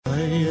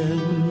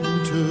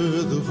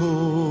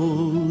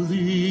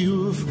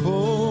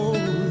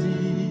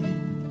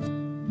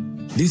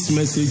This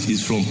message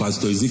is from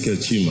Pastor Ezekiel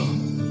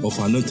Chima of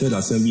Anointed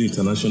Assembly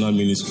International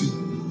Ministry.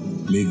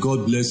 May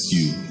God bless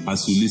you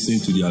as you listen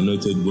to the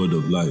anointed word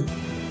of life.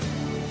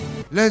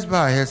 Let's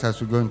bow our heads as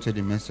we go into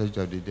the message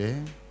of the day.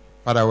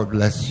 Father, we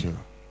bless you.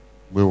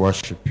 We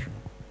worship you.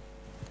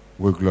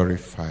 We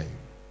glorify you.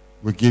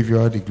 We give you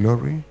all the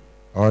glory,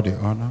 all the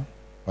honor,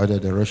 all the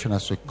adoration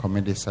as we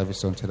commit this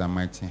service unto the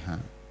mighty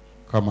hand.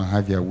 Come and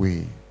have your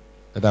way.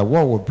 That the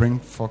word will bring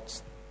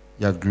forth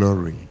your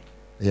glory.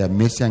 That your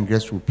mercy and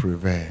grace will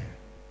prevail.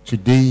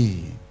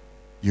 Today,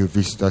 you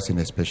visit us in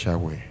a special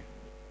way.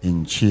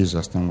 In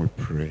Jesus' name we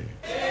pray.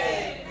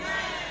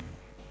 Amen.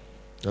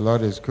 The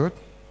Lord is good.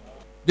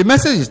 The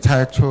message is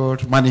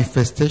titled,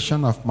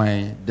 Manifestation of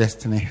My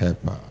Destiny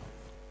Helper.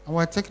 And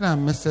we're taking our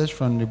message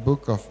from the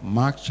book of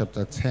Mark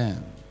chapter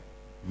 10.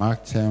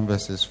 Mark 10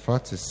 verses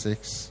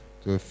 46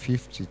 to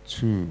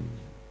 52.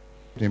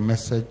 The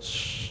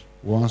message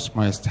once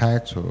more is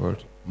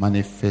titled,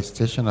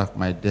 Manifestation of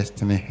My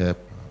Destiny Helper.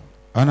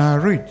 And I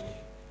read,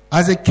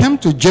 as he came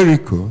to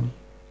Jericho,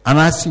 and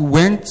as he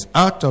went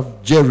out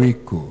of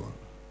Jericho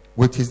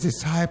with his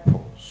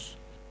disciples,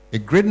 a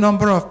great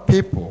number of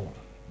people,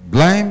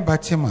 blind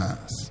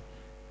Bartimaeus,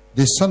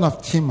 the son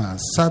of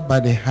Timaeus, sat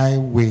by the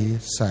highway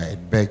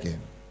side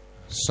begging.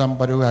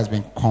 Somebody who has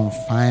been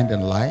confined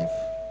in life.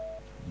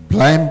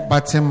 Blind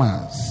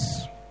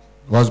Bartimaeus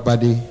was by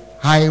the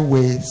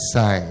highway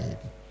side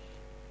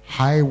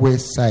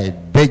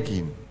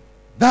begging.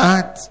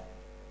 That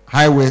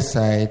highway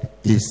side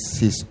is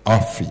his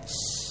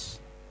office.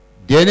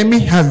 The enemy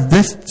has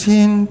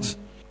destined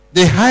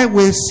the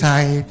highway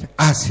side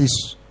as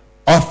his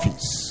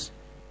office.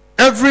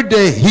 Every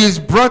day he is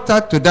brought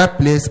out to that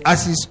place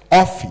as his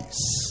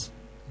office.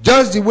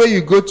 Just the way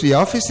you go to your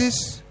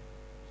offices,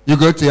 you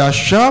go to your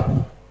shop,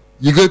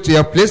 you go to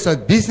your place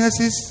of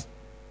businesses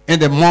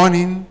in the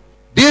morning.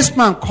 This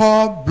man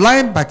called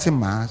blind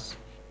Bartimaeus,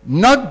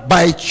 not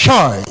by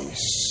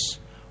choice,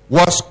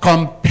 was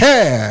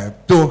compelled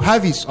to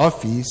have his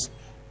office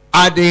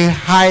at the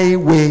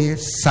highway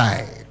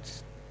side.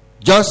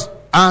 Just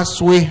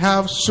as we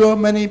have so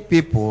many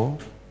people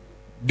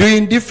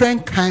doing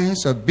different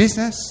kinds of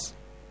business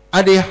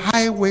at the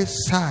highway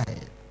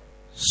side.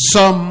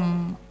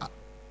 Some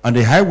on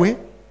the highway,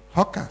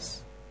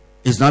 hawkers.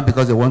 It's not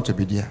because they want to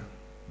be there,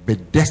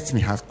 but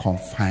destiny has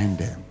confined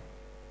them.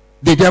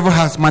 The devil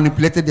has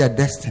manipulated their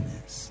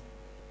destinies.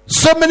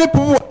 So many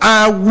people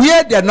are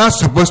where they are not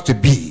supposed to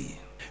be.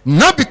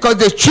 Not because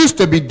they choose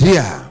to be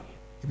there,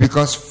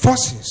 because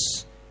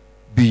forces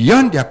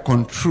beyond their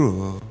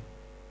control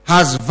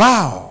has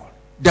vowed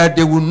that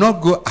they will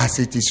not go as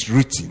it is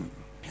written,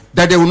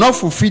 that they will not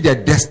fulfill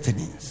their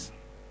destinies.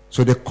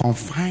 So they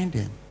confine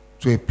them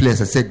to a place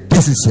and say,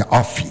 this is your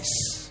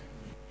office.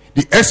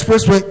 The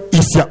expressway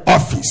is your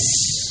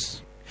office.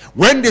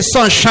 When the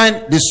sun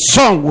shines, the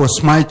sun will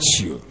smite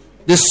you.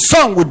 The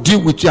sun will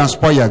deal with you and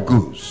spoil your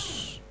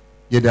goods.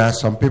 Yet there are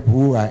some people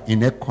who are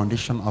in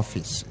air-conditioned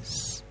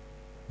offices.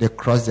 They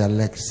cross their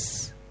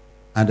legs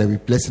and they're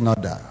replacing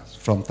others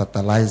from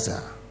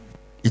totalizer.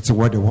 It's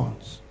what they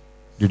want.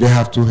 Do they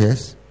have 2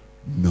 hairs?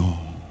 No,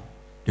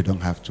 they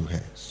don't have 2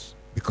 hairs.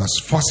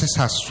 Because forces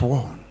have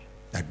sworn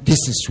that this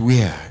is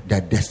where their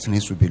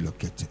destinies will be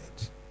located.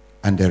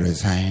 And they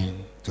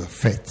resign to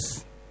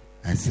fate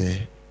and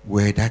say,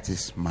 well, that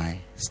is my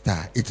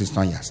star. It is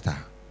not your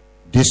star.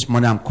 This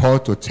morning I'm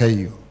called to tell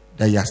you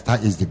that your star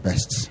is the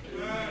best.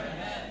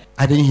 Amen.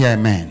 I didn't hear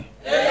amen.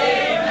 Amen.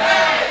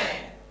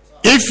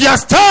 If your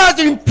star has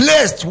been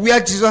placed where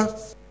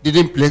Jesus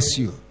didn't place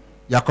you,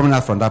 you are coming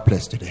out from that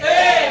place today.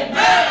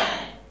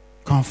 Amen.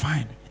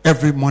 Confined.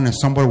 Every morning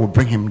somebody will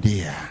bring him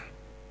there,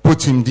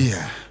 put him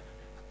there,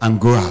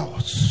 and go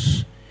out.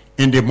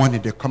 In the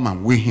morning they come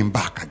and wheel him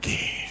back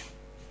again.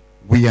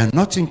 We are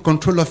not in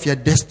control of your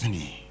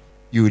destiny.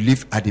 You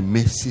live at the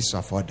mercies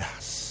of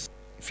others.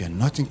 If you are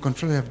not in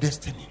control of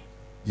destiny,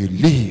 you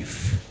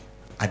live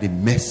at the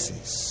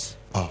mercies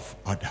of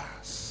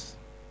others.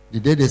 The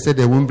day they said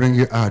they won't bring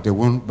you out,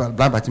 blind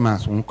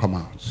Bartimaeus won't come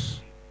out.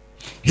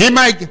 He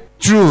might,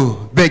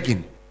 through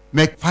begging,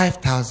 make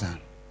 5,000.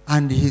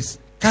 And his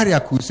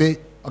carrier could say,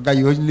 okay,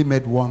 you only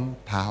made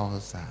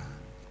 1,000.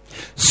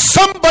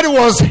 Somebody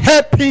was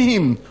helping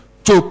him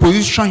to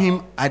position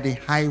him at the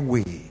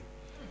highway.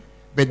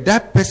 But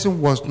that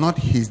person was not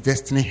his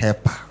destiny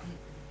helper.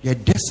 Your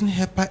destiny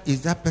helper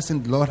is that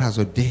person the Lord has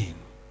ordained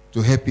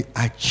to help you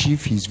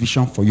achieve his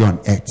vision for you on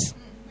earth.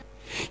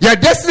 Your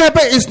destiny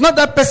helper is not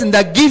that person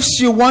that gives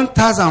you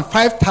 1,000,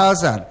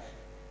 5,000.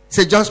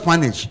 Say, just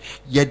manage.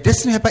 Your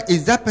destiny helper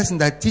is that person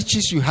that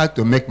teaches you how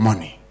to make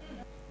money.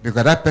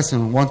 Because that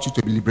person wants you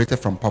to be liberated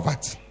from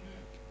poverty.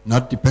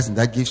 Not the person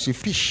that gives you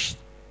fish.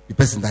 The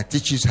person that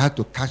teaches you how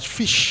to catch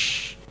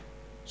fish.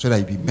 So that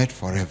you'll be made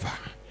forever.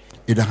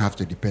 You don't have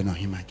to depend on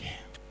him again.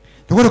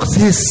 The word of God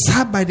says, he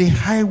sat by the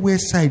highway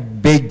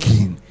side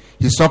begging.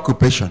 His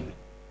occupation,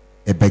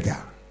 a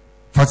beggar.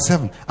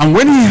 47. And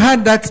when he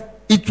heard that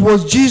it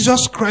was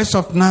Jesus Christ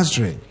of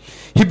Nazareth,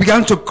 he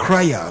began to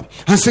cry out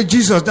and said,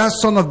 Jesus, that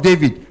son of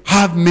David,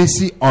 have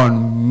mercy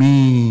on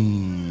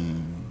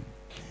me.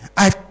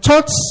 I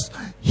thought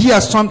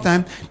here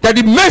sometime that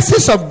the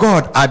mercies of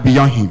God are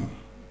beyond him.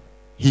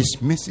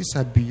 His mercies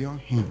are beyond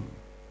him.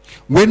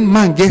 When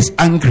man gets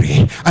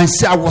angry and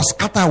say, I was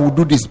scattered, I will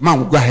do this,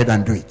 man will go ahead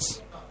and do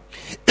it.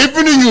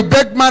 Even if you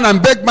beg man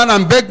and beg man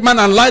and beg man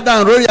and lie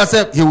down and roll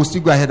yourself, he will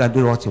still go ahead and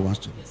do what he wants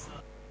to.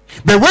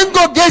 But when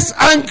God gets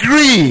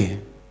angry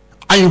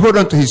and you hold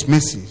on to his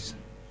mercies,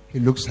 he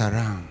looks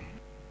around.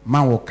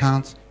 Man will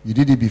count. You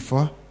did it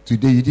before.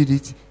 Today you did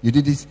it. You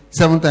did it.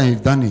 7 times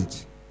you've done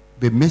it.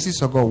 The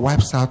mercies of God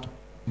wipes out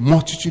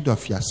multitude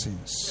of your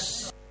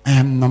sins. I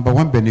am number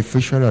one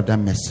beneficiary of that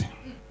mercy.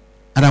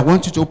 And I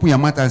want you to open your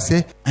mouth and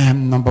say, I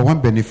am number one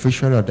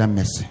beneficiary of that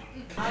mercy.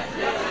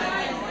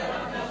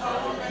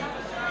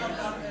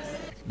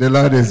 The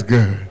Lord is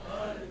good.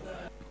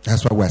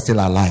 That's why we're still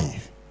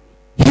alive.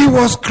 He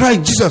was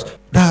crying, Jesus,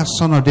 thou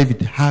son of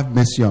David, have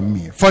mercy on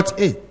me.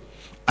 48.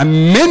 And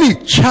many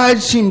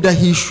charged him that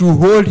he should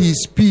hold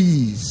his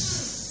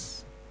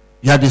peace.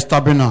 You are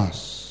disturbing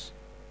us.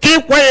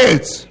 Keep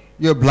quiet,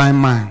 you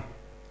blind man.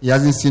 He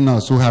hasn't seen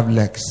us who have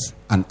legs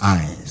and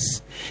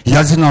eyes. He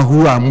hasn't seen us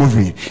who are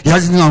moving. He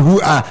hasn't seen us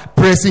who are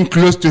pressing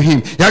close to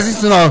him. He hasn't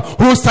seen us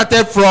who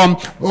started from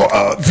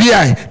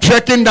VI,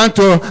 trekking down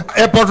to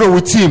airport road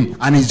with him.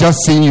 And he's just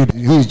seeing you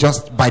who is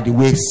just by the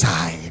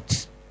wayside.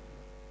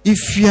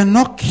 If you are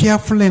not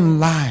careful in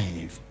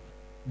life,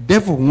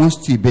 devil won't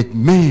steal, but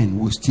men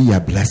will steal your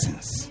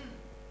blessings.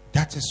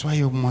 That is why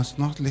you must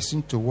not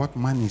listen to what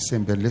man is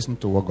saying, but listen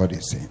to what God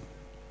is saying.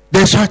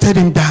 They shouted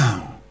him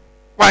down.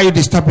 Why are you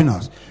disturbing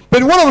us?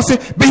 But what I was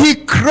saying, but he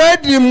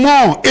cried the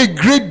more, a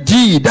great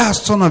deed, thou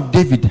son of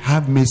David,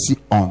 have mercy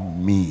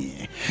on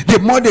me. The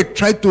more they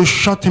tried to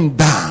shut him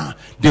down,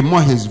 the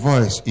more his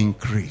voice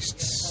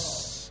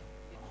increased.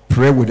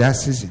 Pray without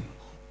ceasing.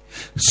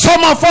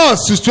 Some of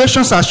us,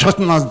 situations are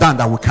shutting us down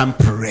that we can't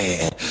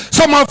pray.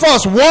 Some of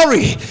us,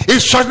 worry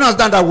is shutting us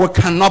down that we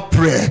cannot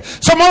pray.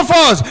 Some of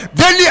us,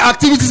 daily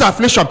activities,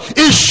 affliction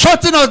is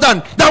shutting us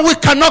down that we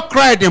cannot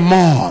cry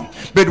anymore.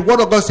 But the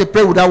word of God says,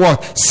 pray without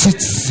what?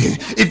 Ceasing.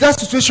 If that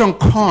situation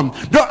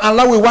comes, don't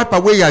allow it wipe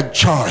away your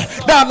joy.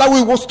 Don't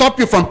allow it stop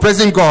you from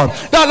praising God.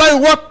 Don't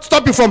allow it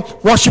stop you from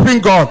worshiping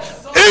God.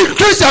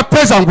 Increase your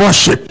praise and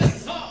worship.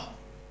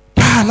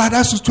 Allow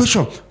that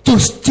situation to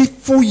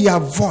stifle your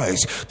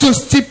voice, to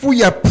stifle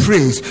your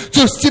praise,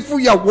 to stifle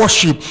your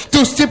worship,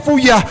 to stifle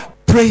your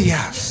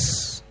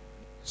prayers.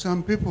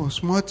 Some people,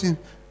 small thing,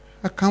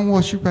 I can't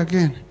worship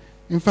again.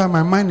 In fact,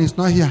 my mind is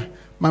not here.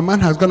 My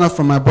mind has gone out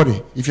from my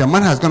body. If your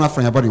mind has gone out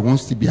from your body, you won't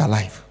still be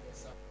alive.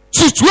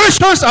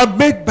 Situations are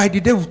made by the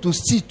devil to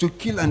steal, to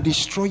kill, and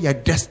destroy your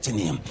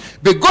destiny.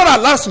 But God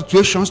allows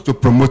situations to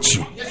promote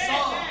you.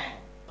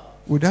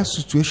 Without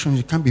situations,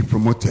 you can't be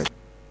promoted.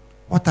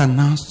 What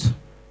announced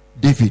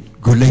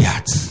David?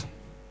 Goliath.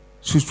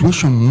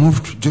 Situation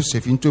moved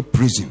Joseph into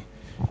prison.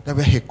 That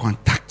way he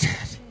contacted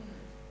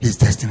his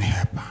destiny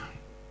helper.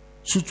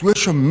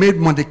 Situation made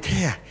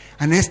Mordecai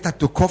and Esther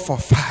to call for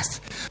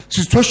fast.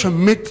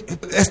 Situation made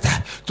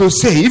Esther to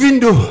say, even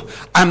though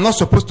I'm not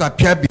supposed to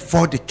appear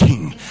before the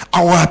king,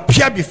 I will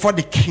appear before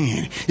the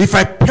king. If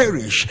I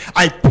perish,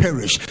 I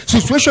perish.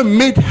 Situation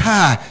made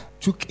her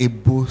took a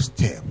bold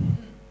step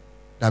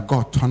that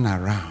God turned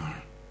around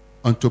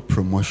unto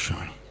promotion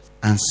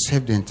and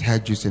saved the entire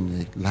Jews in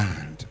the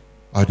land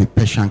of the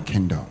Persian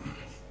kingdom.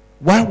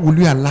 Why will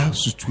you allow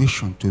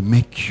situation to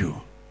make you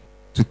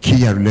to kill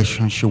your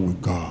relationship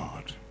with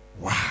God?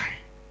 Why?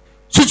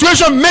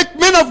 Situation make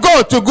men of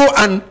God to go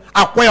and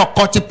acquire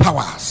occultic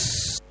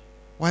powers.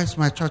 Why is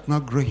my church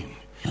not growing?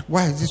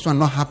 Why is this one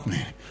not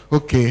happening?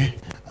 Okay,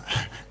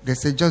 they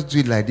say just do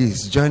it like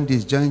this. Join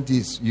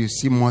this. You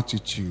see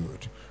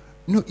multitude.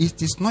 No,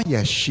 it is not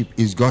your sheep.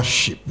 It's God's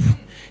sheep.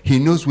 He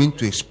knows when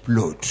to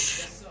explode.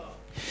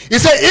 He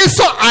said,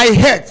 Esau I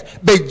hate,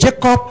 but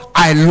Jacob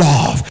I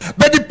love.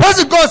 But the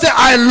person God said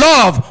I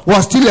love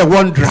was still a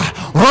wanderer,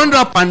 run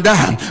up and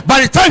down.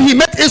 By the time he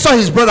met Esau,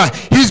 his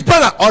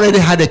brother already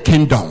had a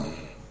kingdom.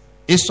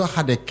 Esau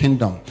had a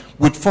kingdom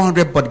with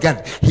 400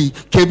 bodyguards. He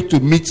came to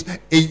meet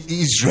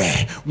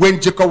Israel when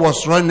Jacob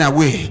was running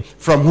away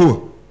from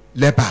who?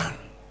 Laban.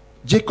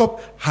 Jacob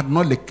had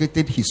not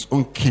located his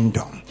own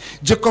kingdom.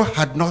 Jacob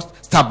had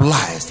not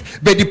stabilized.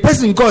 But the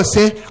person God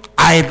said,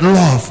 I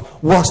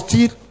love, was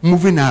still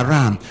moving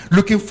around,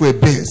 looking for a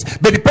base.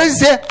 But the person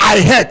said,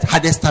 I hate,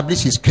 had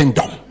established his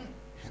kingdom.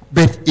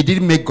 But it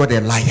didn't make God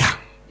a liar.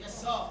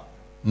 Yes, sir.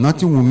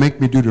 Nothing will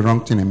make me do the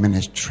wrong thing in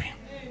ministry.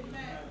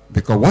 Amen.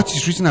 Because what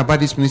is written about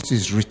this ministry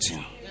is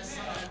written. Yes,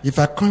 if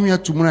I come here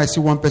tomorrow, I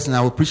see one person, I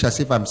will preach as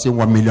if I'm seeing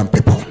 1 million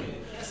people.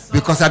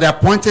 Because at the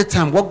appointed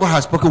time, what God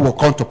has spoken will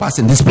come to pass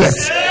in this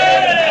place.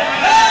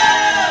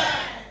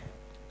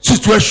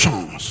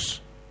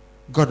 Situations.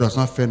 God does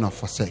not fail nor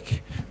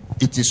forsake.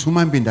 It is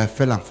human being that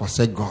fail and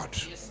forsake God.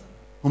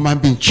 Human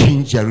being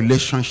change their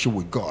relationship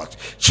with God,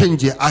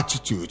 change their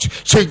attitude,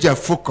 change their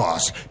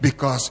focus,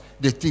 because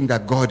they think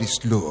that God is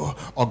slow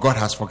or God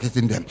has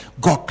forgotten them.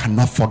 God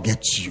cannot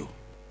forget you.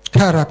 He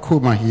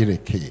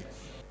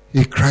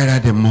cried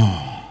at them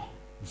more.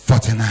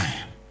 49.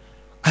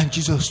 And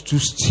Jesus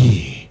stood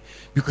still,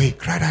 Because he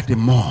cried out the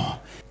more.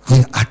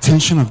 The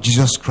attention of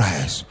Jesus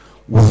Christ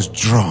was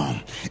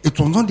drawn. It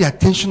was not the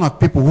attention of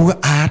people who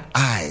had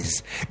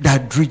eyes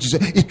that drew Jesus.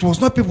 It was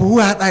not people who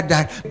had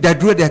eyes that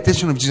drew the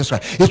attention of Jesus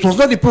Christ. It was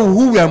not the people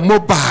who were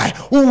mobile,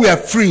 who were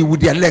free with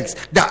their legs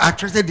that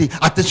attracted the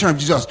attention of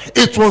Jesus.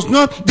 It was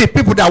not the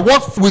people that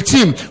walked with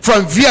him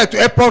from Via to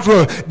Airport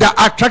Road that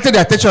attracted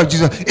the attention of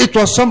Jesus. It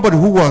was somebody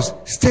who was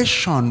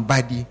stationed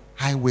by the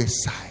highway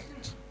side.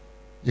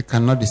 You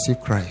cannot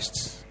deceive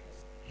Christ.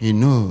 He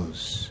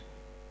knows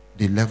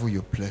the level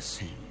you place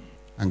him.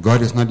 And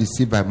God is not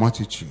deceived by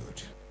multitude.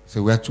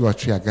 So where 2 or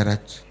 3 are gathered,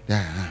 there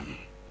I am.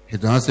 He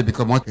does not say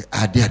because more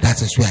are there,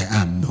 that is where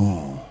I am.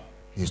 No.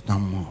 He's not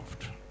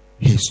moved.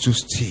 He stood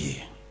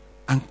still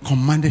and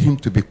commanded him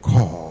to be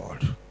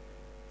called.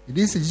 He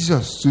didn't say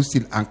Jesus stood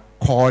still and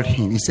called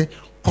him. He said,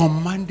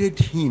 commanded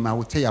him. I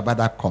will tell you about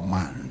that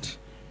command.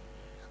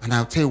 And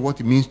I'll tell you what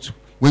it means to,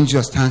 when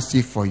Jesus stands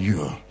still for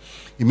you.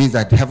 It means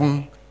that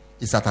heaven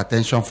is at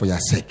attention for your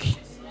sake.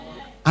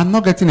 I'm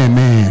not getting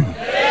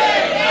amen.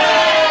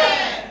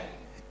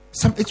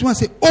 Some 81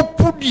 say,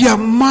 open your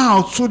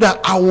mouth so that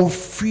I will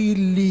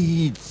fill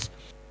it.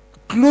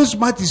 Closed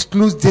mouth is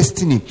closed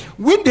destiny.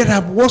 When there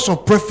are words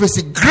of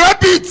prophecy, grab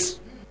it.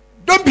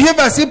 Don't behave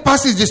as if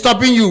past is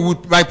disturbing you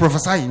by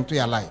prophesying into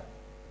your life.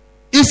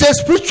 It's a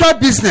spiritual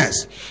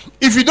business.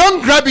 If you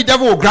don't grab it, the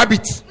devil will grab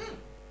it.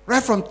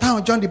 Right from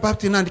town, John the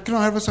Baptist and the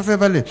kingdom of heaven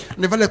valley,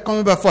 and the valley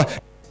coming before.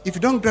 If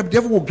you don't grab, the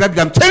devil will grab it.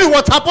 I'm telling you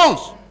what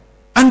happens.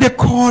 And they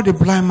called the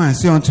blind man and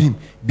say unto him,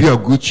 be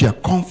of good cheer,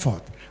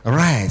 comfort.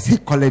 Rise. He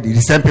called the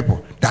same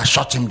people that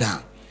shut him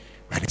down.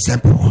 But the same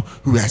people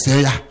who were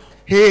saying,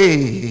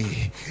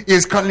 hey,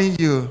 he's calling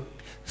you.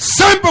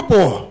 Same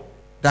people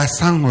that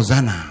sang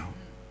Hosanna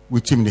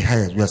with him the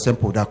highest were same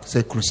people that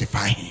say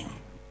crucify him.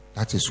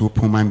 That is who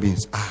human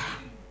beings are.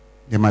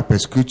 They might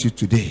persecute you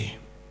today.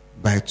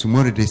 By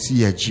tomorrow they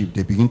see a jeep,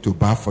 they begin to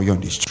bow for you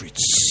on the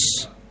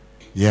streets.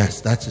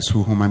 Yes, that is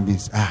who human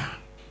beings are.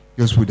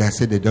 Those people that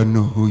say they don't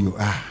know who you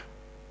are.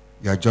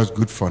 You are just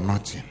good for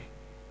nothing.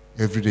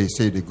 Every day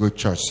say they go to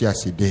church, see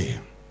us a day.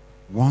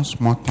 One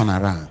small turn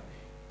around,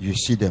 you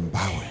see them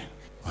bowing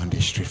on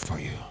the street for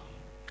you.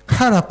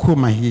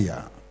 Karakoma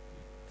here,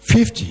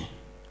 50.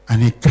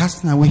 And he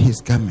casting away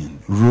his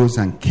garment, rose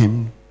and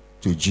came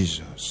to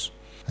Jesus.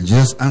 And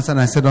Jesus answered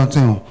and said unto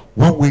him,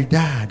 what will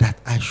that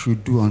I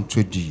should do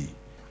unto thee?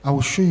 I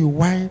will show you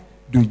why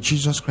do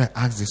Jesus Christ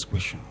ask these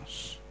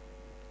questions.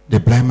 The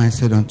blind man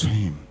said unto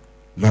him,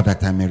 Lord,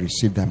 that I may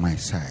receive that my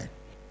sight.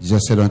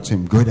 Jesus said unto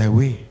him, go thy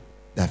way.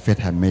 That faith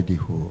had made thee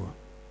whole.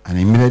 And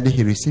immediately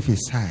he received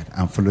his sight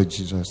and followed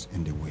Jesus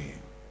in the way.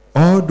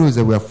 All those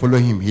that were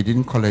following him, he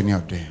didn't call any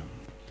of them.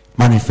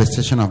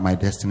 Manifestation of my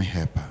destiny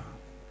helper.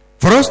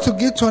 For us to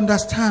get to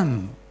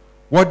understand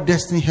what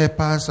destiny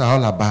helpers are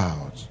all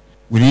about,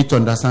 we need to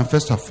understand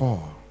first of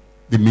all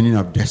the meaning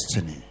of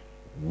destiny.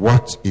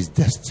 What is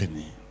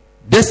destiny?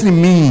 Destiny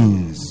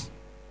means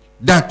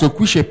that to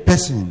which a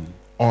person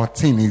or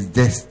thing is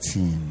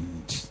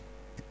destined.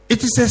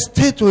 It is a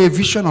state or a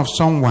vision of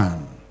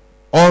someone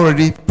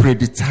already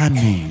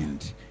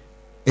predetermined.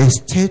 A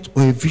state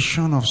or a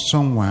vision of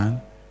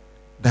someone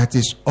that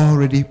is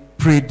already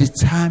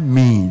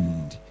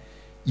predetermined.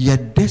 Your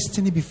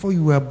destiny before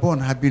you were born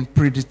had been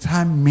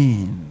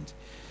predetermined.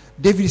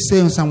 David says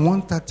in Psalm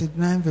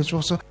 139 verse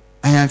 4,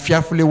 I am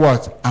fearfully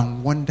what?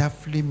 And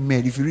wonderfully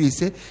made. If you read,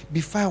 say,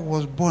 before I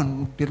was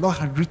born, the Lord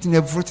had written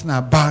everything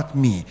about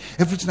me.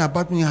 Everything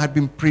about me had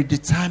been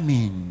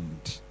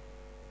predetermined.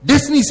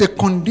 Destiny is a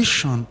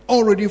condition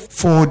already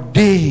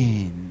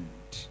foreordained.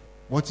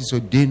 What is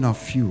ordained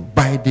of you?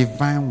 By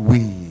divine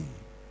way.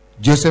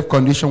 Joseph's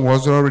condition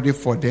was already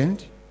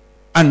foreordained.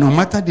 And no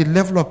matter the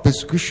level of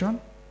persecution,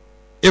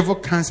 evil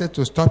counsel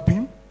to stop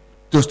him,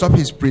 to stop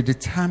his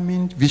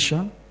predetermined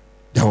vision,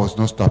 there was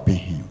no stopping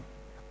him.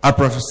 I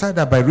prophesy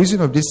that by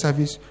reason of this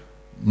service,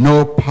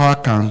 no power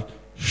can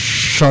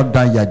shut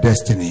down your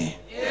destiny.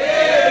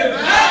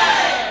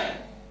 Amen.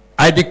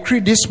 I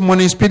decree this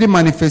morning speedy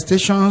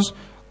manifestations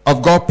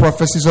of God's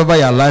prophecies over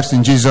your lives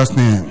in Jesus'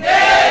 name.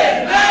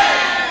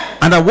 Amen.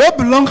 And that what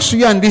belongs to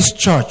you and this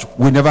church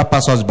will never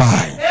pass us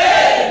by.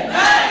 Amen.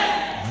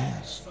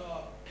 Yes.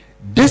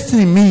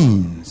 Destiny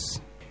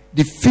means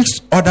the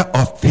fixed order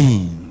of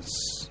things.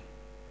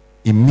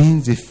 It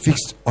means the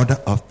fixed order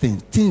of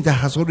things. Things that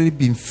has already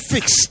been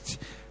fixed,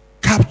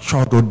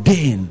 captured,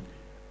 ordained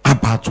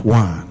about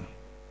one.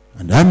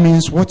 And that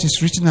means what is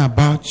written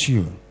about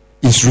you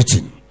is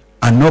written.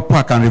 And no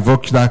power can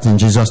revoke that in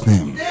Jesus'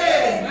 name.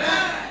 Amen.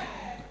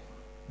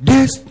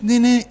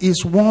 Destiny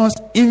is one's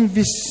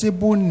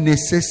invisible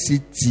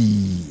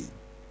necessity.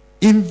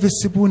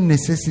 Invisible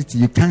necessity.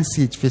 You can't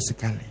see it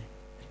physically.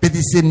 But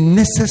it's a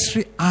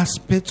necessary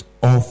aspect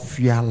of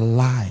your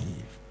life.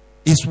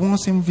 It's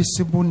one's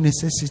invisible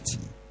necessity.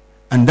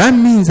 And that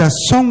means that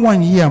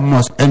someone here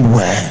must end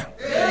well.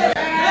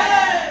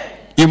 Amen.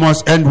 You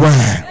must end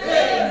well.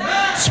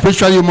 Amen.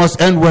 Spiritually, you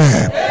must end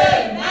well.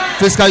 Amen.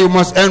 Physically, you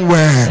must end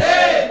well.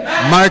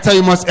 Amen. Marital,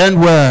 you must end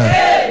well.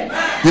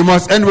 Amen. You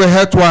must end well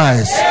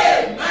health-wise.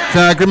 Amen.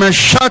 agreement,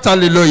 shout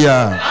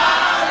hallelujah.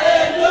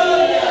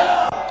 Hallelujah.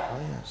 Oh,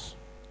 yes.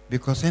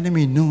 Because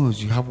enemy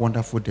knows you have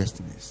wonderful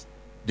destinies.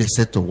 They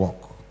set to work.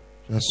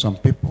 There's some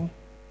people,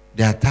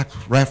 they attack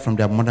right from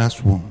their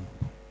mother's womb.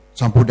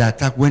 Some people, they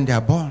attack when they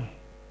are born.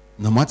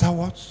 No matter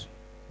what,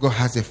 God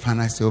has a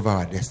final say over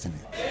our destiny.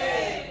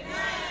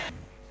 Amen.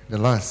 The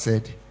Lord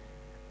said,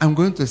 I'm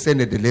going to send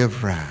a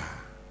deliverer.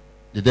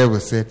 The devil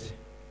said,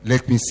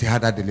 let me see how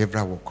that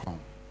deliverer will come.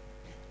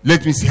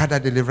 Let me see how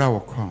that deliverer will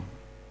come.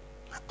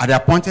 At the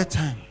appointed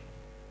time,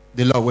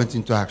 the Lord went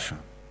into action.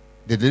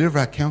 The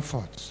deliverer came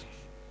forth,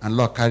 and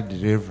Lord carried the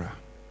deliverer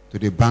to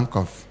the bank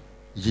of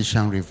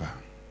Egyptian river.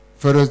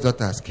 Pharaoh's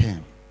daughters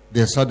came.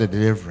 They saw the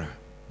deliverer.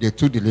 They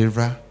took the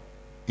deliverer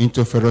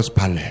into Pharaoh's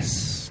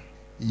palace.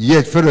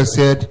 Yet Pharaoh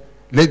said,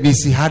 let me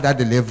see how that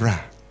deliverer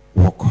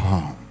will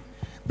come.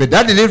 But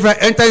that deliverer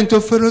entered into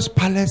Pharaoh's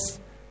palace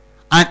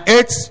and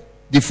ate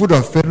the food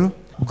of Pharaoh,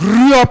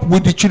 grew up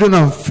with the children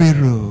of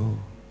Pharaoh.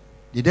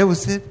 The devil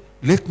said,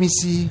 let me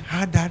see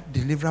how that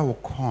deliverer will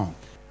come.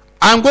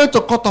 I'm going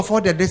to cut off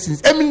all their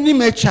destinies. Emily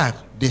Mechak,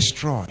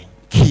 destroy,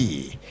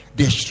 kill,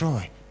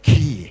 destroy,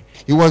 kill.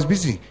 He was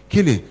busy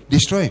killing,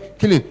 destroy,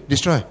 killing,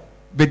 destroy.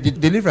 But the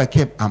deliverer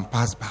came and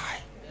passed by.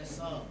 Yes,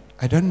 sir.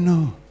 I don't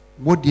know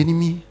what the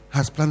enemy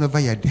has planned over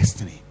your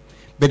destiny.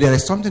 But there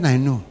is something I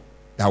know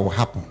that will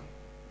happen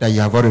that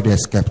you have already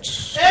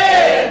escaped.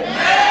 Amen.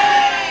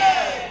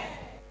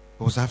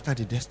 It was after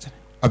the destiny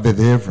of the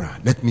deliverer.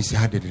 Let me see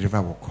how the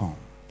deliverer will come.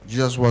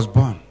 Jesus was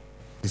born.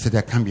 He said,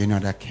 there can't be any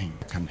other king.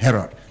 Can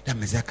Herod, that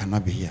Messiah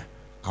cannot be here.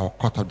 I will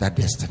cut off that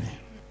destiny.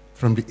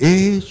 From the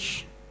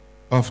age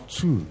of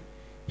 2,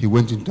 he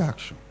went into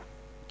action.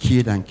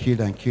 Killed and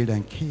killed and killed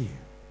and killed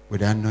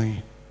without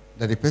knowing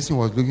that the person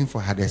was looking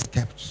for had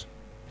escaped.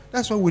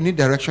 That's why we need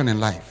direction in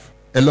life.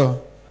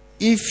 Hello?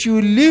 If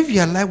you live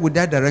your life with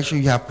that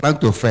direction, you have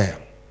planned to fail.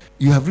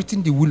 You have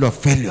written the will of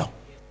failure.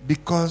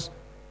 Because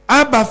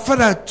Abba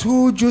Father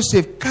told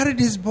Joseph, carry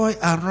this boy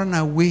and run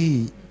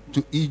away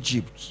to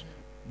Egypt.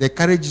 They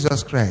carried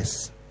Jesus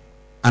Christ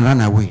and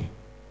ran away.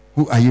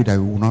 Who are you that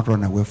will not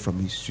run away from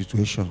his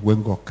situations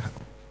when God comes?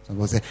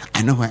 Somebody say,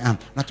 I know who I am.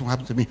 Nothing will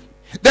happen to me.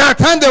 There are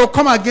times they will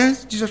come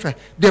against Jesus Christ.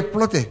 They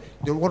plotted.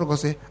 The word of God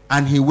say,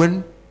 and he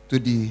went to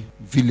the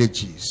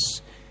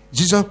villages.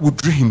 Jesus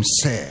withdrew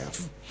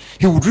himself.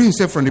 He withdrew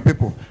himself from the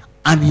people.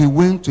 And he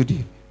went to the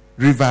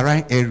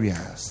riverine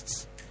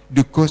areas,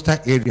 the coastal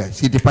areas.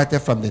 He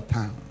departed from the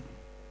town.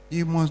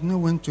 You must know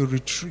when to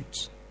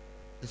retreat.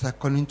 It's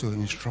according to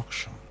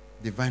instruction,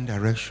 divine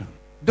direction.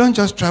 Don't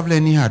just travel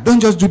anyhow. Don't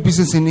just do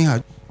business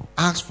anyhow.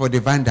 Ask for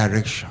divine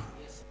direction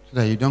so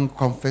that you don't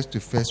come face to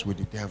face with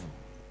the devil.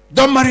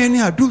 Don't marry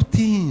anyhow. Do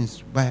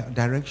things by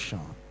direction.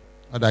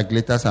 Other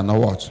glitters are not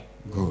what?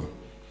 Go.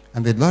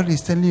 And the Lord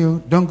is telling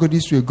you, don't go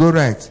this way, go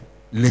right.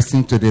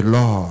 Listen to the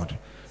Lord.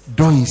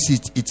 Don't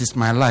insist, it is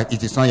my life.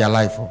 It is not your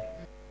life. Oh.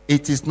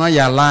 It is not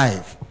your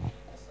life.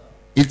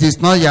 It is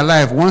not your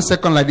life. 1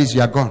 second like this,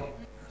 you are gone.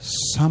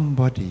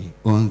 Somebody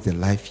owns the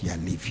life you are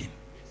living.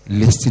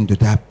 Listen to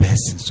that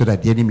person so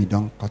that the enemy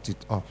don't cut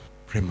it off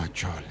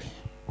prematurely.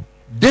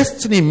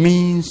 Destiny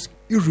means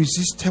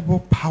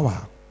irresistible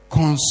power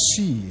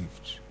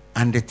conceived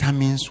and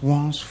determines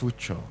one's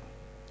future.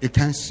 You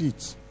can see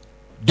it.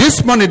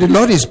 This morning the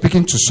Lord is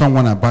speaking to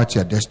someone about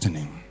your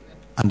destiny.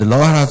 And the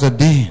Lord has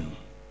ordained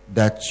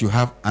that you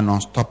have an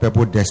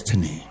unstoppable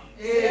destiny.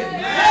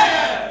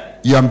 Amen.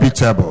 You're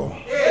unbeatable.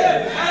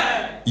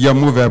 Amen. You're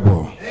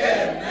movable.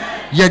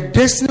 Amen. Your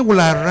destiny will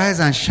arise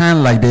and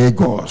shine like the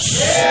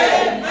eagles.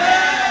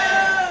 Amen.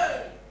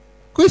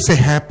 Who is a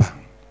helper?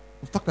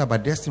 We've talked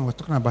about destiny, we're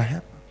talking about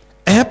helper.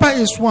 A helper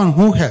is one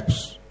who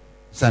helps.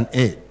 It's an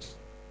aid.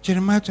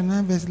 Jeremiah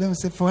 29 verse 11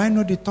 says, for I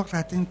know the thought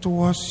I think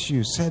towards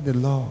you, said the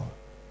Lord.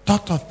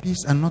 Thought of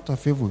peace and not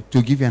of evil,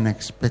 to give you an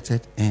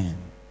expected end.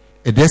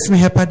 A destiny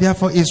helper,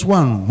 therefore, is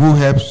one who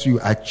helps you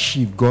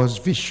achieve God's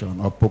vision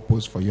or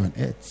purpose for you on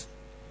earth.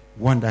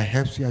 One that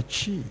helps you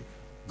achieve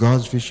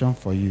God's vision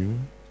for you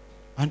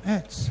on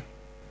earth.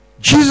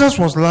 Jesus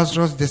was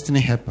Lazarus' destiny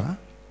helper.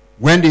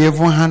 When the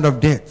evil hand of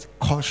death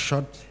cut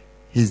short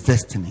his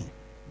destiny,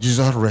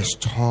 Jesus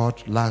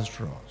restored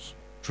Lazarus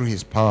through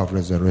his power of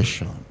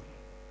resurrection.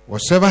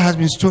 Whatever has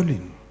been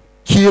stolen,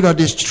 killed or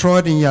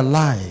destroyed in your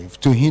life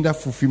to hinder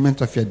fulfillment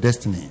of your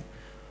destiny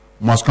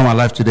must come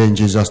alive today in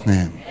Jesus'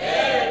 name.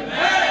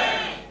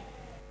 Amen.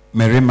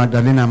 Mary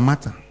Magdalene and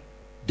Martha,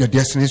 their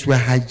destinies were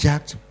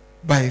hijacked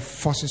by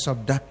forces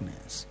of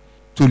darkness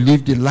to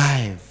live the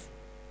life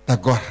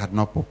that God had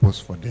not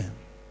proposed for them.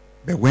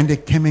 But when they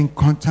came in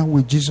contact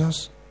with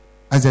Jesus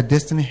as a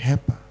destiny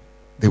helper,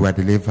 they were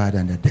delivered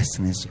and their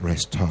destinies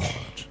restored.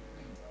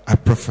 I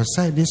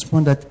prophesy this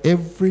morning that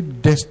every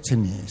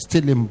destiny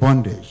still in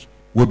bondage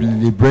will be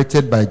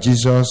liberated by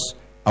Jesus,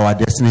 our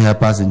destiny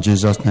helpers, in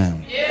Jesus'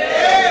 name.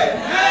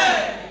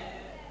 Amen.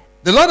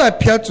 The Lord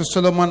appeared to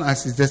Solomon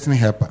as his destiny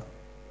helper.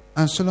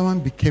 And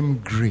Solomon became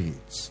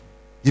great.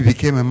 He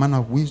became a man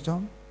of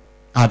wisdom,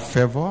 had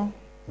favor,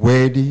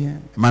 worthy, a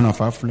man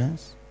of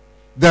affluence.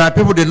 There are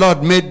people the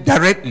Lord made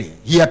directly.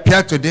 He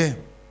appeared to them.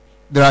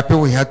 there are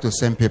people he had to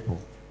send people.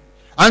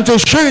 And to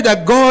show you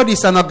that God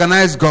is an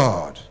organized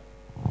God,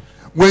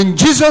 when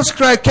Jesus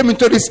Christ came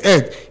into this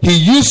earth, he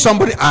used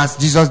somebody as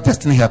Jesus'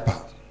 destiny helper.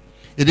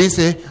 He didn't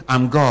say,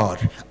 I'm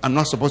God. I'm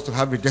not supposed to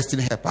have a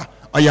destiny helper.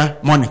 Oh yeah,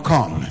 money,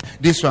 come.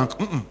 This one.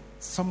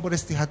 Somebody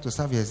still had to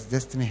serve as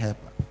destiny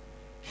helper.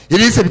 He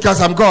didn't say,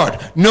 because I'm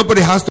God,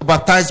 nobody has to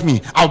baptize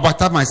me. I'll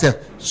baptize myself.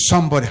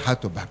 Somebody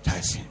had to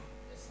baptize him.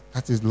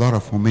 That is a lot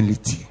of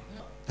humility.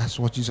 That's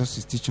what Jesus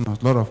is teaching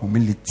us, a lot of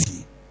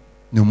humility.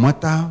 No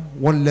matter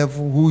what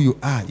level, who you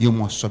are, you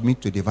must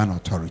submit to divine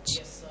authority.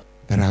 Yes,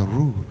 there are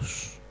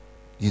rules.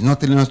 He's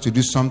not telling us to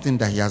do something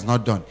that he has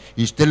not done.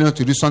 He's telling us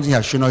to do something he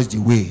has shown us the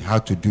way, how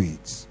to do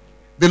it.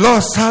 The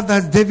Lord served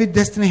as David's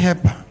destiny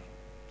helper.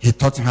 He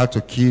taught him how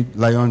to kill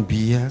lion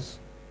bears,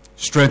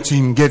 strengthened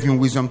him, gave him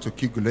wisdom to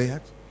kill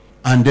Goliath.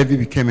 And David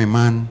became a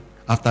man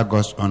after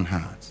God's own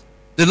heart.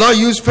 The Lord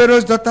used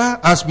Pharaoh's daughter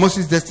as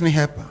Moses' destiny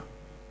helper.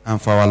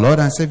 And for our Lord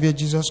and Savior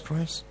Jesus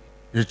Christ,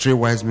 the three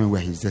wise men were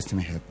his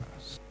destiny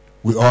helpers.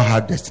 We all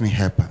have destiny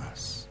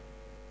helpers.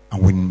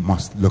 And we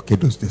must locate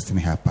those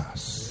destiny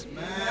helpers.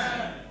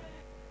 Amen.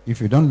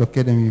 If you don't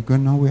locate them, you go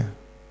nowhere.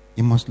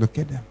 You must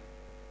locate them.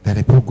 That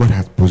the people God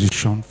has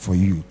positioned for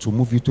you to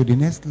move you to the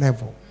next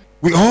level.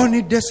 We all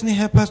need destiny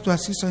helpers to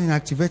assist us in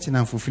activating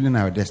and fulfilling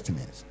our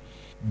destinies.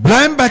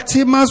 Blind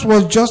Bartimaeus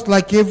was just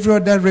like every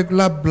other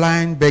regular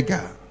blind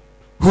beggar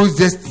whose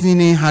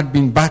destiny had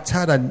been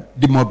battered and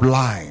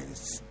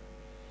demobilized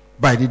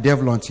by the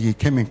devil until he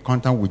came in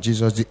contact with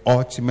Jesus, the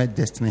ultimate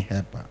destiny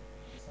helper.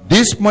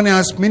 This morning,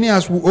 as many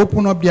as will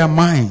open up their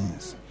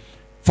minds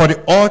for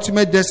the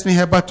ultimate destiny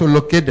helper to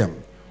locate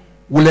them,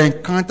 will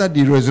encounter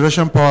the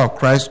resurrection power of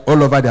Christ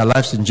all over their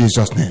lives in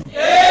Jesus' name.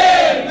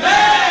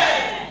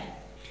 Amen.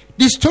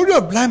 The story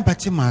of blind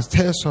Bartimaeus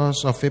tells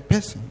us of a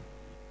person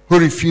who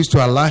refused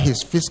to allow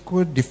his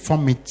physical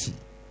deformity,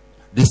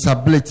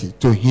 disability,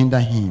 to hinder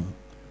him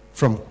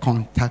from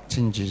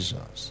contacting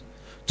Jesus,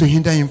 to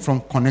hinder him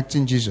from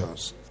connecting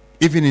Jesus,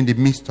 even in the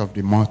midst of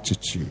the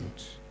multitude.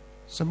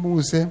 Someone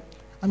will say,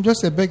 I'm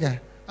just a beggar.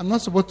 I'm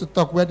not supposed to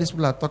talk where these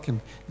people are talking.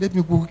 Let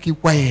me go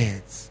keep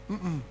quiet.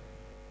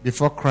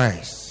 Before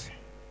Christ,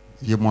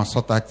 you must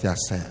sort out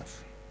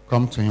yourself.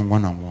 Come to him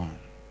one-on-one.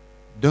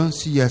 Don't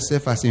see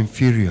yourself as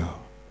inferior.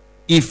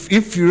 If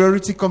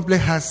inferiority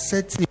complex has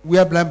set him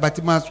where blind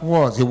Bartimaeus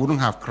was, he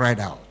wouldn't have cried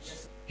out.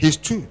 He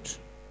stood.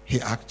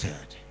 He acted.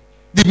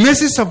 The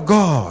mercies of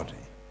God,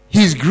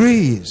 his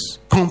grace,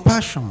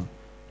 compassion,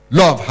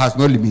 love has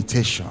no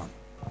limitation.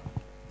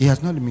 It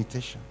has no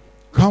limitation.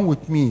 Come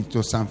with me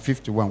to Psalm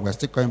 51. We're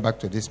still coming back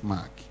to this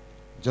mark.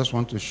 Just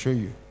want to show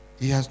you.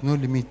 It has no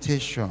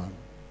limitation.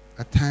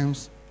 At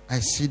times, I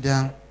sit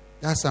down.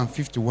 That's Psalm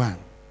 51.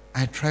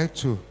 I try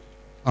to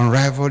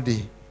unravel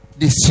the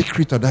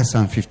secret of that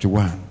Psalm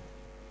 51.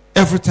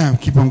 Every time,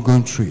 keep on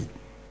going through it.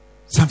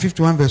 Psalm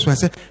 51 verse 1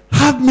 says,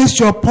 have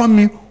mercy upon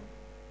me,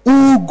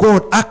 O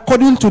God,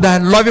 according to thy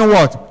loving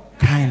what?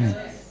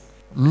 Kindness.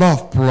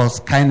 Love plus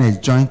kindness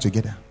joined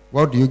together.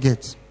 What do you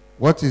get?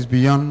 What is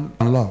beyond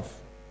love?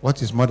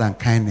 What is more than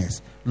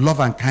kindness?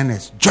 Love and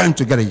kindness joined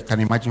together. You can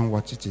imagine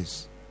what it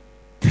is.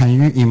 Can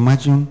you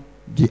imagine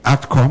the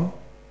outcome?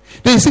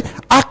 Then you say,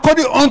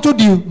 according unto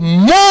the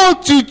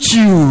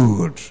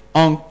multitude,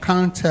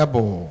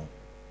 uncountable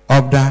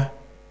of the,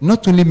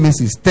 not only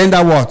mercies,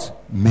 tender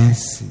what?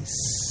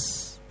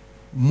 Mercies.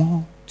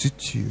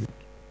 Multitude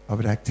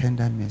of the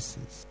tender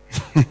mercies.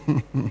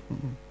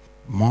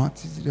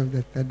 Multitude of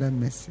the tender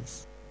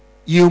mercies.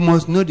 You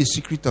must know the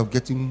secret of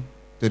getting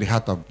to the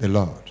heart of the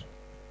Lord.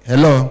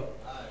 Hello?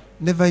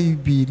 Never you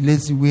be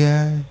lazy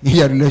where in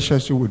your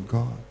relationship with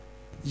God.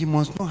 You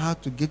must know how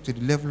to get to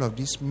the level of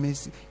this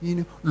mercy.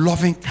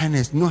 Loving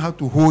kindness. Know how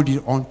to hold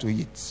it on to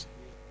it.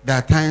 There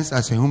are times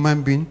as a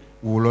human being,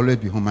 we will always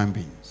be human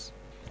beings.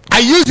 I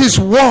use his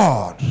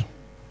word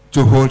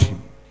to hold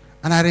him.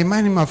 And I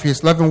remind him of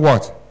his loving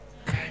what?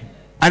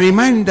 I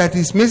remind him that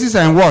his mercies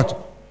are in what?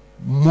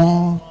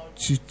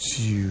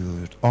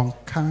 Multitude.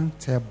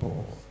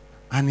 Uncountable.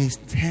 And he's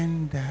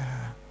tender.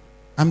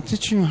 I'm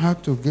teaching you how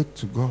to get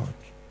to God.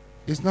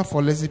 It's not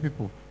for lazy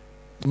people.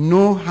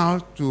 Know how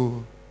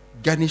to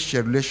garnish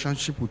your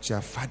relationship with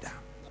your Father.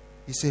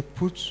 He said,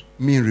 put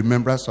me in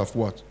remembrance of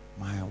what?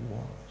 My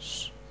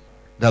words.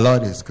 The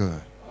Lord is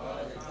good.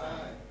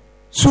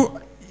 So,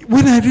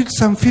 when I read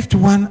Psalm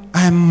 51,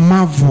 I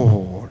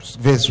marveled.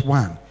 Verse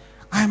 1.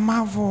 I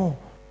marvel.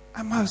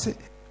 Say,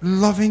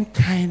 loving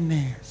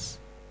kindness,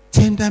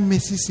 tender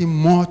mercies in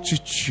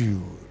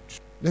multitude.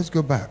 Let's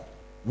go back.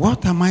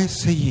 What am I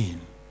saying?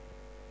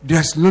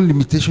 There's no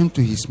limitation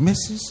to his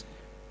mercies,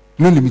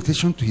 no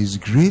limitation to his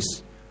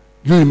grace,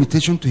 no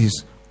limitation to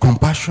his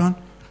compassion,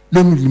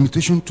 no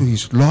limitation to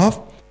his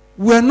love.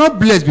 We are not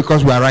blessed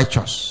because we are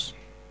righteous.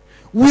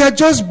 We are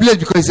just blessed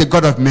because he's a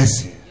God of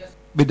mercy.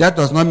 But that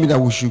does not mean that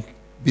we should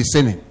be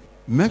sinning.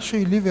 Make sure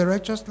you live a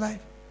righteous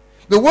life.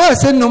 The word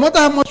said no matter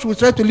how much we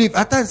try to live,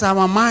 at times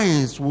our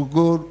minds will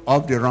go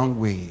off the wrong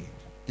way.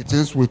 The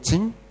things we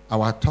think,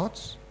 our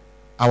thoughts,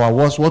 our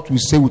words, what we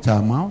say with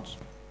our mouth,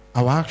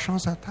 our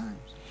actions at times.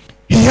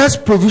 He has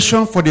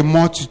provision for the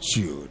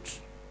multitude.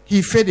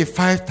 He fed the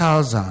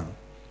 5,000,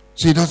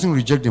 so he doesn't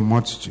reject the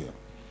multitude.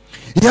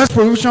 He has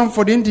provision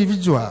for the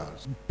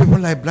individuals. People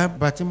like blind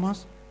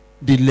Bartimaeus,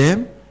 the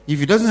lame. If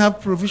he doesn't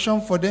have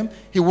provision for them,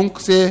 he won't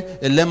say,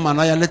 a lame man,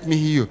 let me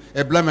hear you.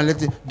 A blind man,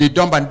 the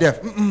dumb and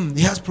deaf.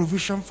 He has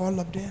provision for all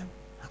of them.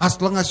 As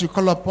long as you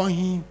call upon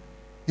him.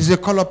 He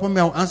said, call upon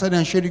me, I will answer them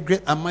and show you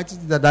great and mighty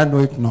things that I know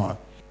it not.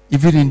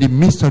 Even in the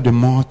midst of the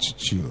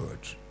multitude,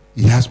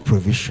 he has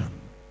provision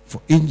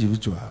for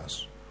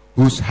individuals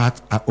whose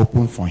hearts are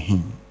open for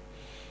him.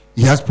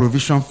 He has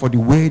provision for the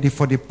wealthy,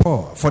 for the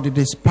poor, for the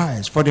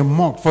despised, for the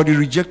mocked, for the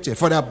rejected,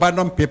 for the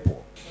abandoned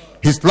people.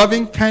 His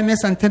loving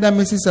kindness and tender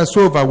mercies are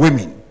so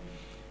overwhelming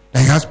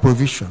that he has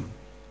provision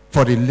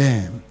for the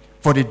lame,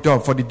 for the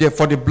dumb, for the deaf,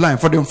 for the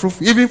blind, for the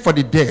unfruitful, even for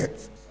the dead.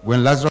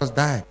 When Lazarus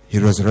died, he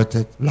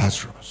resurrected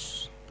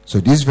Lazarus. So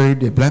this very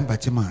day, blind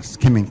Bartimaeus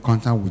came in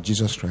contact with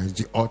Jesus Christ,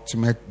 the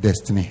ultimate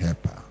destiny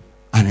helper.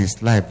 And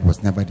his life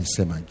was never the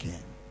same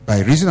again. By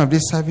reason of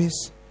this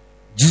service,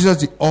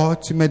 Jesus, the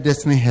ultimate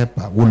destiny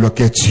helper, will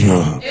locate you.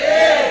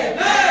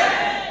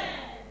 Amen.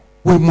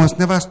 We must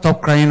never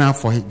stop crying out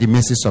for the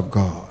mercies of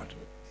God.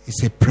 He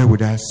said, pray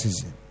without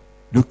ceasing.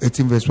 Luke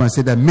 18 verse 1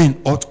 said that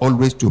men ought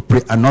always to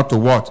pray and not to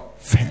what?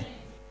 Faint.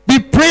 Be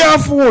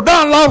prayerful.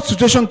 Don't allow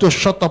situation to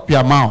shut up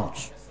your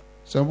mouth.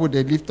 Some people,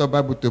 they lift up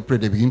Bible to pray,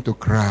 they begin to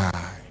cry.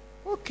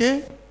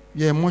 Okay,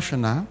 you're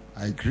emotional.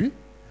 I agree.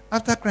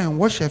 After crying,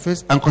 wash your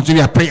face and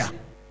continue your prayer.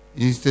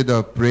 Instead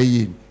of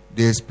praying,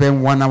 they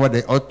spend 1 hour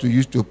they ought to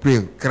use to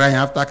pray. Crying,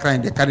 after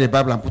crying, they carry the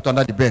Bible and put it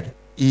under the bed.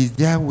 Is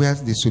there where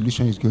the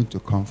solution is going to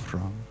come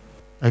from?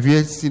 Have you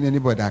ever seen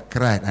anybody that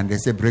cried and they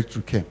say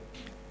breakthrough came?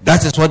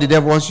 That is what the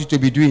devil wants you to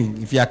be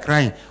doing. If you are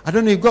crying, I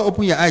don't know, you go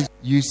open your eyes.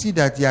 You see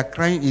that your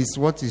crying is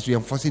what is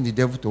reinforcing the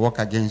devil to work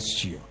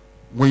against you.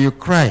 When you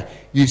cry,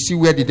 you see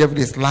where the devil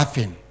is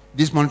laughing.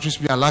 These monitoring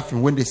spirits are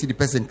laughing when they see the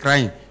person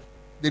crying.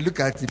 They look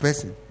at the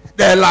person.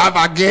 They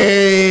laugh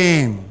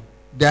again.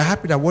 They're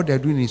happy that what they're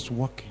doing is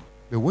working.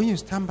 But when you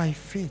stand by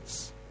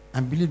faith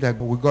and believe that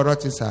with God all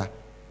things are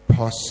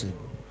possible,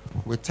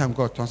 with time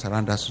God turns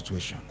around that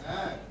situation.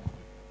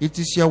 It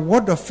is your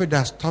word of faith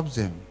that stops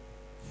them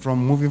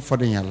from moving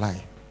further in your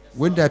life.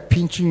 When they're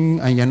pinching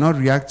you and you're not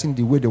reacting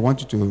the way they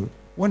want you to,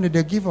 when did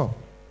they give up?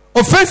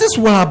 Offenses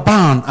will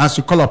abound as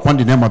you call upon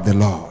the name of the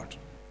Lord.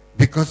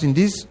 Because in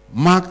this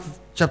Mark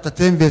chapter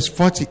 10 verse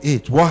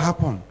 48, what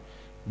happened?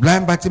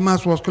 Blind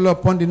Bartimaeus was called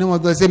upon the name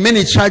of the Lord.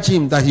 Many charged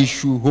him that he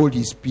should hold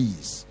his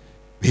peace.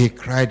 But he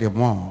cried the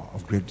more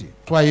of great deed.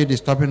 Why are you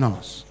disturbing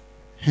us?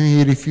 And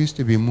he refused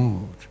to be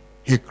moved.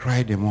 He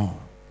cried the more.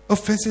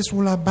 Offenses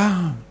will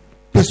abound.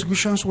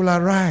 Persecutions will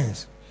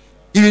arise.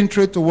 Even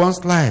threat to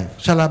one's life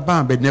shall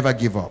abound, but never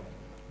give up.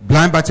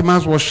 Blind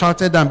Bartimaeus was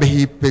shouted down, but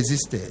he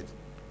persisted.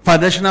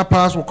 Foundational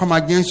powers will come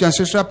against you,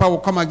 ancestral power will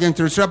come against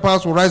you, terrestrial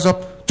powers will rise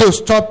up to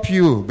stop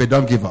you, but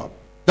don't give up.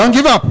 Don't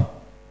give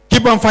up.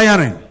 Keep on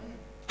firing.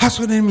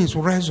 Household enemies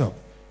will rise up.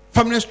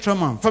 Family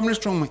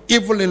strongman,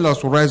 evil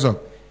in-laws will rise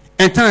up.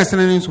 Internal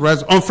enemies will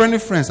rise up. Unfriendly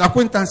friends,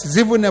 acquaintances,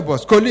 evil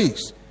neighbors,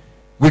 colleagues.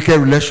 Wicked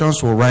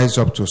relations will rise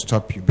up to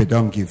stop you, but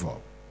don't give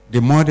up.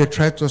 The more they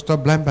tried to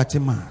stop blind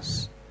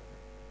Bartimaeus,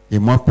 the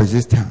more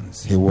persistent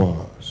he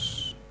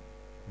was.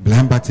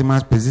 Blind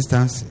Bartimaeus'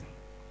 persistence,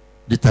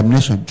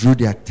 determination drew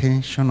the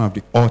attention of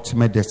the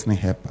ultimate destiny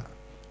helper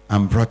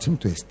and brought him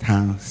to a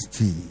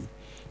standstill.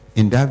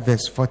 In that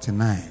verse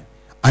 49,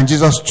 and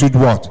Jesus stood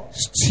what?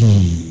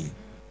 Still.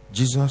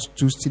 Jesus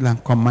stood still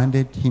and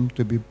commanded him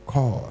to be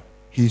called.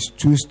 He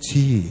stood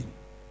still.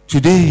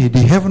 Today, the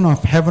heaven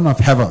of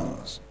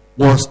heavens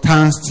will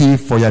stand still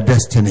for your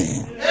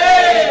destiny.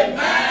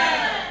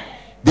 Amen.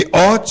 The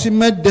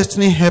ultimate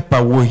destiny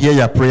helper will hear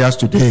your prayers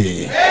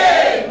today.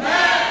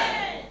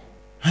 Amen.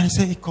 And he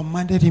said he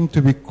commanded him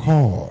to be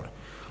called.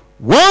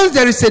 Once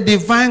there is a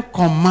divine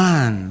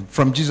command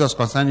from Jesus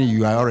concerning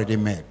you, are already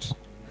met.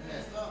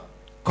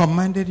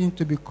 Commanded him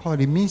to be called.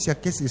 It means your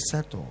case is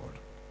settled.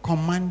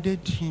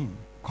 Commanded him.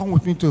 Come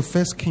with me to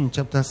 1 Kings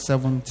chapter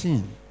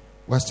 17.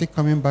 We're still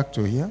coming back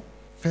to here.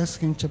 1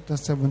 Kings chapter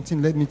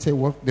 17. Let me tell you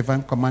what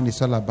divine command is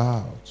all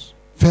about.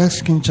 1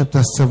 Kings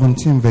chapter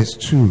 17 verse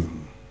 2.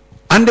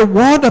 And the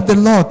word of the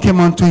Lord came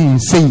unto him,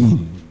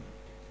 saying,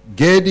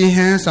 Get thee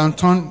hence and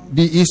turn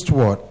thee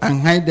eastward,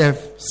 and hide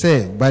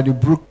thyself by the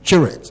brook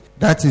Cherith,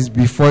 that is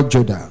before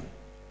Jordan.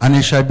 And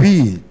it shall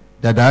be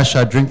that thou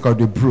shalt drink of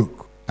the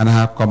brook. And I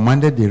have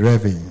commanded the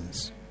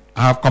ravens.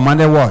 I have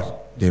commanded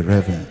what? The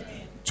ravens.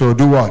 To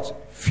do what?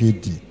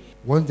 Feed thee.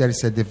 Once there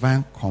is a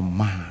divine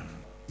command,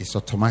 it's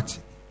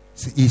automatic.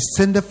 See, he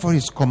sendeth for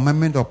his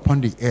commandment upon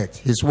the earth.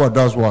 His word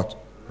does what?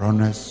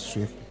 Runneth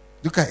swiftly.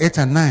 Look at 8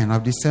 and 9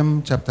 of the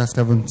same chapter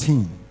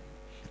 17.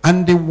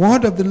 And the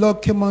word of the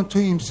Lord came unto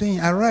him, saying,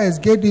 Arise,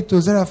 get thee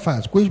to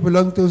Zarephath, which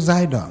belongs to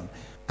Zidon,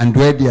 and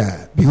dwell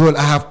there. Behold,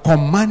 I have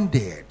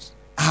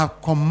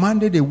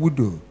commanded a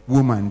widow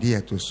woman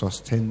there to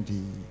sustain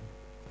thee.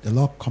 The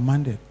Lord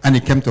commanded, and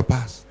it came to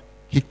pass.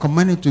 He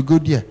commanded to go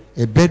there.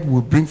 A bed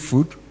will bring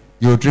food,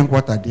 you will drink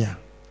water there.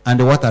 And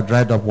the water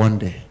dried up one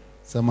day.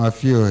 Some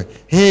of you,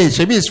 hey,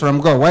 Shebi is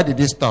from God. Why did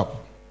he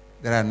stop?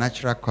 There are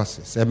natural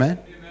causes. Amen?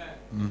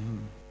 Mm-hmm.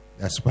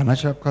 There are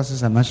supernatural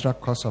causes and natural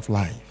cause of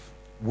life.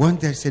 When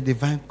there is a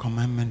divine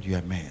commandment, you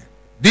are made.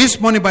 This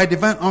morning, by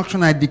divine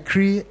unction, I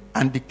decree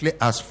and declare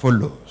as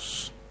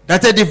follows: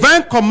 that a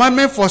divine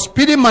commandment for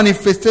speedy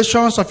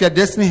manifestations of your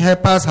destiny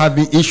helpers have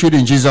been issued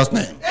in Jesus'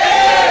 name.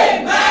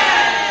 Amen.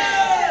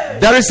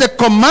 There is a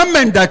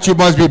commandment that you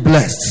must be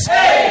blessed.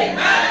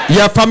 Amen.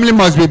 Your family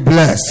must be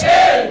blessed.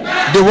 Amen.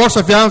 The works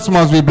of your hands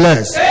must be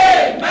blessed.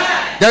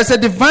 Amen. There is a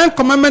divine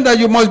commandment that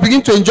you must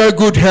begin to enjoy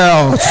good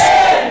health.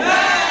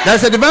 Amen. There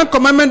is a divine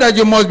commandment that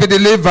you must be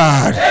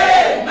delivered,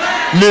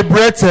 amen,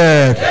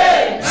 liberated,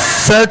 amen,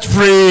 set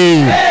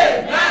free.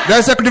 Amen. There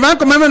is a divine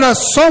commandment that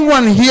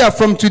someone here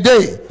from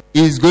today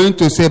is going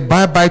to say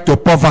bye-bye to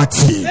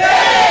poverty.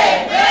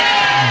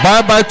 Amen.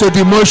 Bye-bye to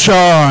demotion.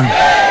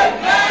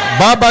 Amen.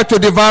 Bye-bye to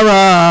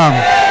devourer.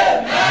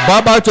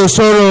 Bye-bye to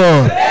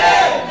sorrow. Amen.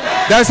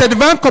 There is a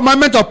divine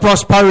commandment of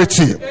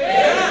prosperity,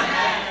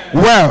 amen,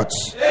 wealth,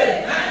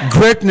 amen,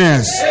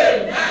 greatness,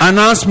 amen,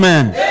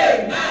 announcement,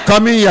 amen,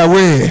 coming your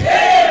way.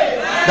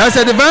 Amen. There is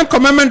a divine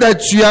commandment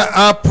that you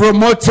are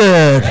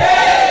promoted.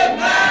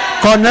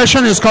 Amen.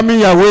 Connection is coming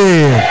your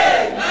way.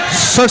 Amen.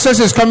 Success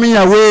is coming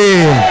your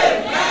way.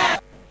 Amen.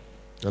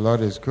 The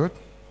Lord is good.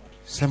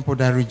 Simple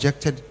that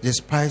rejected,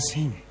 despised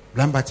him,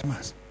 blind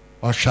Bartimaeus,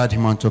 ushered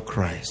him unto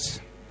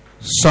Christ.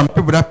 Some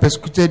people that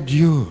persecuted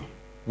you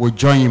will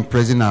join in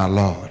praising our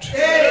Lord.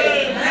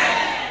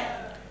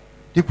 Amen.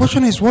 The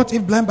question is, what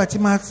if blind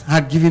Bartimaeus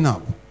had given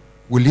up?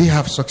 Will he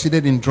have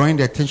succeeded in drawing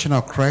the attention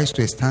of Christ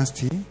to a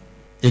standstill?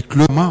 A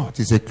closed mouth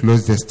is a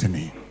closed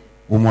destiny.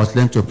 We must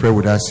learn to pray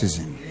without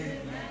ceasing.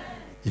 Amen.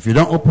 If you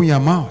don't open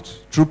your mouth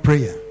through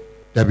prayer,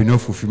 there will be no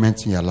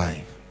fulfillment in your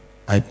life.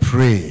 I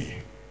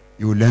pray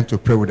you will learn to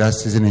pray without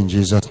ceasing in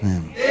Jesus'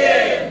 name.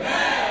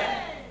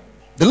 Amen.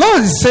 The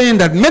Lord is saying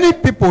that many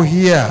people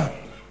here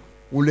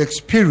will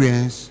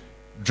experience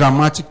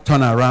dramatic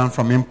turnaround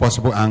from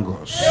impossible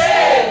angles.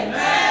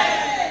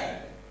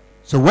 Amen.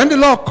 So when the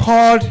Lord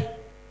called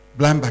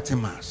blind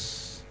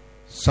Bartimaeus,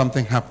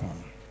 something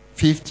happened.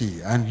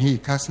 50, and he,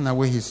 casting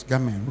away his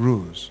garment,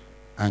 rose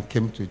and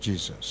came to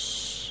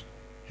Jesus.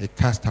 He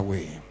cast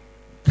away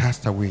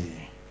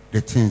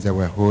the things that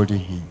were holding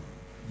him.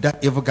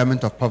 That evil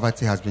garment of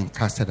poverty has been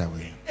casted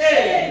away.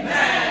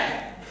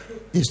 Amen.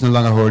 It's no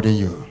longer holding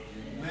you.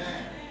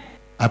 Amen.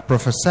 I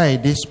prophesy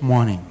this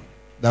morning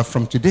that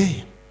from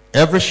today,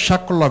 every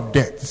shackle of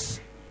death,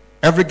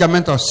 every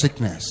garment of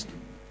sickness,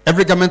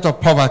 every garment of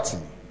poverty,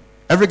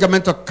 every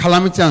garment of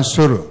calamity and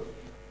sorrow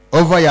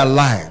over your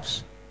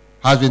lives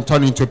has been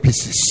torn into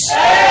pieces.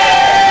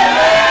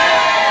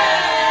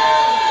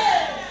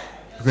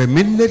 Because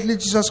immediately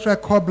Jesus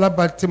Christ called blind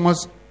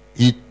Bartimaeus,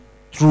 he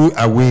threw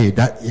away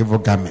that evil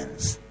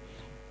garment.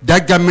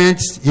 That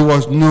garment he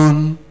was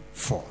known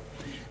for.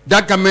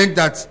 That garment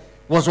that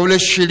was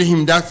always shielding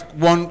him, that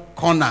one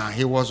corner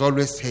he was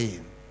always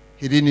saying,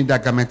 he didn't need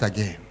that garment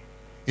again.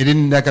 He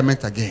didn't need that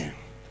garment again.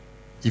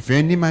 If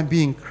any man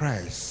be in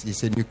Christ,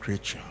 he's a new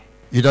creature.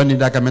 You don't need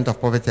that garment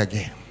of poverty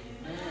again.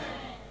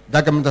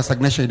 That garment of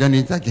stagnation, you don't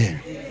need it again.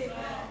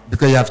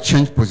 Because you have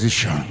changed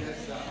position.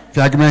 If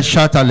you are,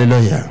 shout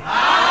hallelujah.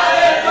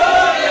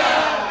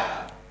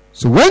 Hallelujah.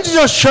 So when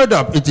Jesus showed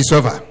up, it is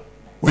over.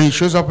 When he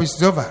shows up, it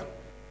is over.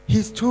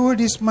 He told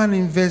this man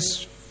in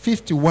verse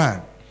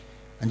 51.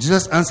 And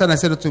Jesus answered and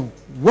said unto him,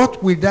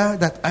 what will thou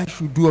that I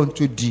should do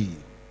unto thee?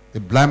 The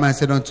blind man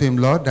said unto him,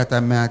 Lord, that I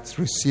might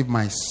receive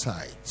my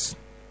sight.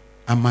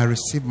 I might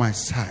receive my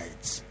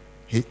sight.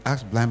 He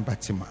asked blind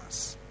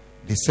Bartimaeus.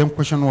 The same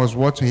question was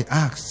what he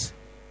asked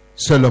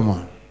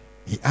Solomon.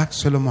 He asked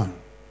Solomon.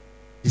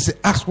 He said,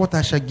 ask what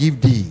I shall give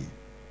thee.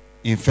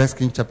 In 1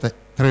 Kings chapter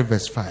 3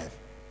 verse 5.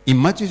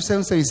 In Matthew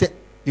 7, he said,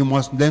 you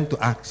must learn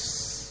to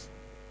ask.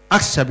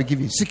 Ask shall be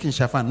given. Seek and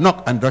shall find.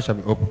 Knock and door shall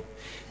be opened.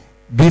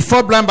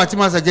 Before blind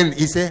Bartimaeus again,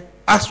 he said,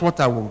 ask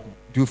what I will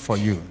do for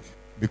you.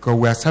 Because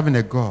we are serving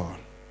a God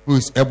who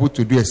is able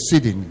to do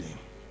exceedingly,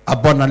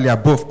 abundantly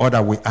above all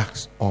that we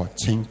ask or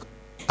think,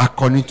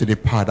 according to the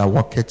power that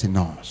worketh in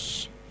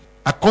us.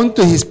 According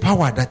to his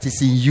power that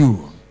is in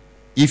you.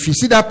 If you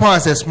see that power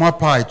as a small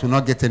power, it will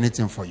not get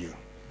anything for you.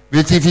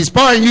 But if his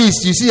power in you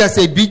is, you see as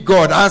a big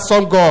God,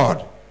 awesome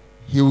God,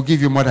 he will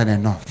give you more than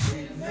enough.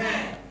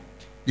 Amen.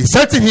 The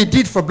same thing he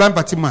did for blind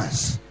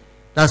Bartimaeus,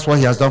 that's what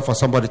he has done for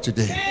somebody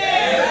today.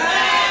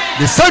 Amen.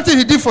 The same thing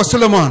he did for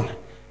Solomon,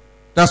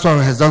 that's what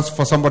he has done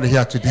for somebody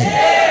here today.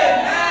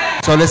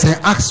 Amen. So let's say,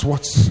 ask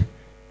what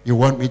you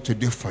want me to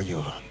do for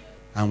you.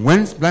 And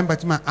when blind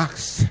Bartimaeus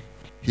asked,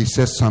 he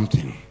said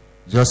something.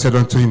 Jesus said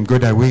unto him, go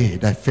thy way,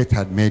 thy faith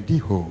had made thee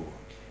whole.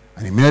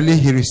 And immediately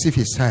he received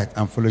his sight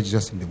and followed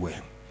Jesus in the way.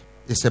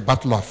 It's a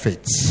battle of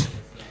faith.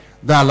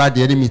 Don't allow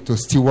the enemy to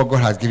steal what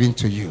God has given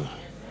to you.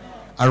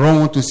 I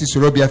don't want to see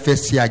Sorobia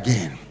face here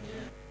again.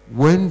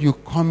 When you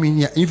come in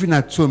here, even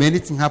at home,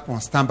 anything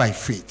happens, stand by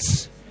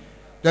faith.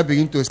 Don't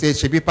begin to say,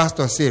 Shebi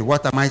pastor said,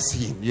 what am I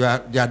seeing? They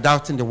are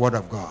doubting the word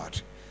of God.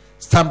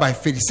 Stand by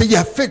faith. Say,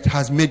 your faith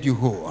has made you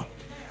whole.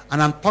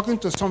 And I'm talking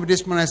to somebody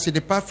this morning. I say,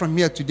 depart from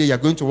here today. You're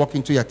going to walk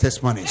into your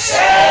testimonies.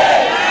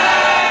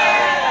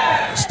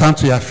 Stand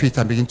to your feet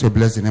and begin to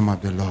bless the name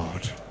of the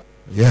Lord.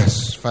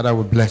 Yes, Father,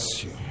 we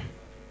bless you.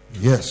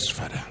 Yes,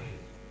 Father.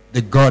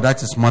 The God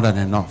that is more than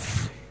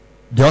enough.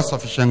 The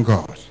all-sufficient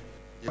God.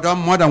 You've done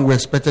more than we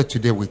expected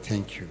today. We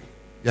thank you.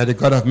 You are the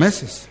God of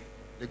mercies.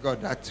 The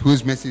God that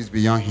whose mercy is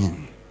beyond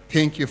him.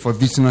 Thank you for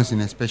visiting us in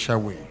a special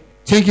way.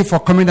 Thank you for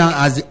coming down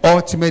as the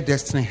ultimate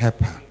destiny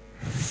helper.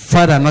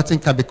 Father, nothing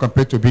can be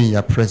compared to being in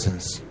your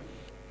presence.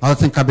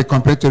 Nothing can be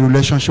compared to the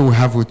relationship we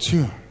have with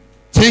you.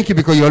 Thank you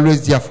because you're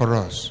always there for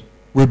us.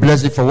 We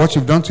bless you for what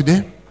you've done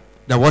today.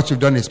 That what you've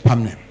done is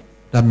permanent.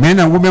 That men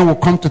and women will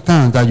come to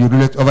town that you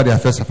relate over the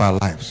affairs of our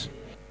lives.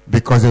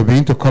 Because they'll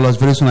begin to call us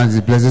very soon as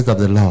the blessings of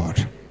the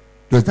Lord.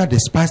 Those that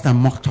despised and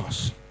mocked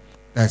us,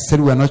 that said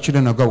we are not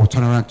children of God, will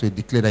turn around to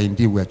declare that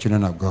indeed we are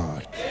children of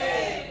God.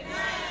 Amen.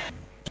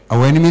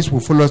 Our enemies will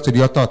follow us to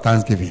the altar of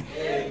thanksgiving.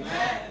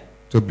 Amen.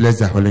 To bless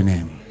the holy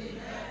name.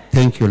 Amen.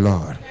 Thank you,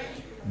 Lord.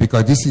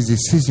 Because this is the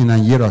season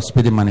and year of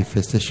speedy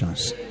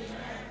manifestations. Amen.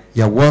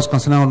 Your words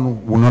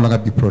concerning will no longer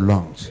be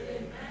prolonged.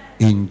 Amen.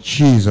 In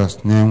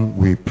Jesus' name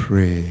we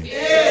pray.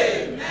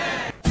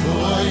 Amen.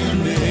 For your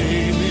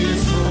name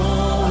is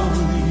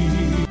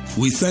holy.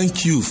 We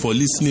thank you for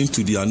listening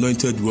to the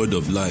Anointed Word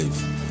of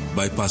Life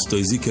by Pastor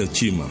Ezekiel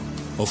Chima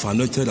of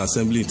Anointed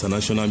Assembly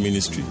International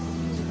Ministry.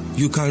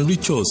 You can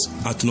reach us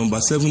at number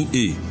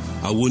 7A,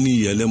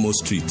 Awoni Yelemo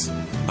Street,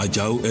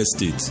 Ajao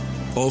Estate,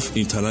 off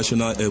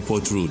International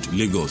Airport Road,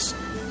 Lagos,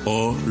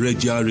 or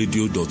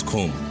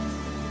regiaradio.com.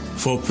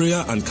 For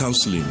prayer and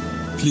counseling,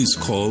 please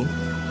call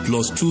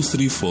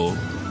 +234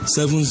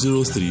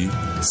 703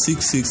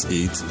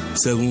 668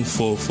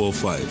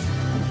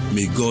 7445.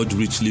 May God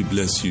richly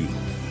bless you.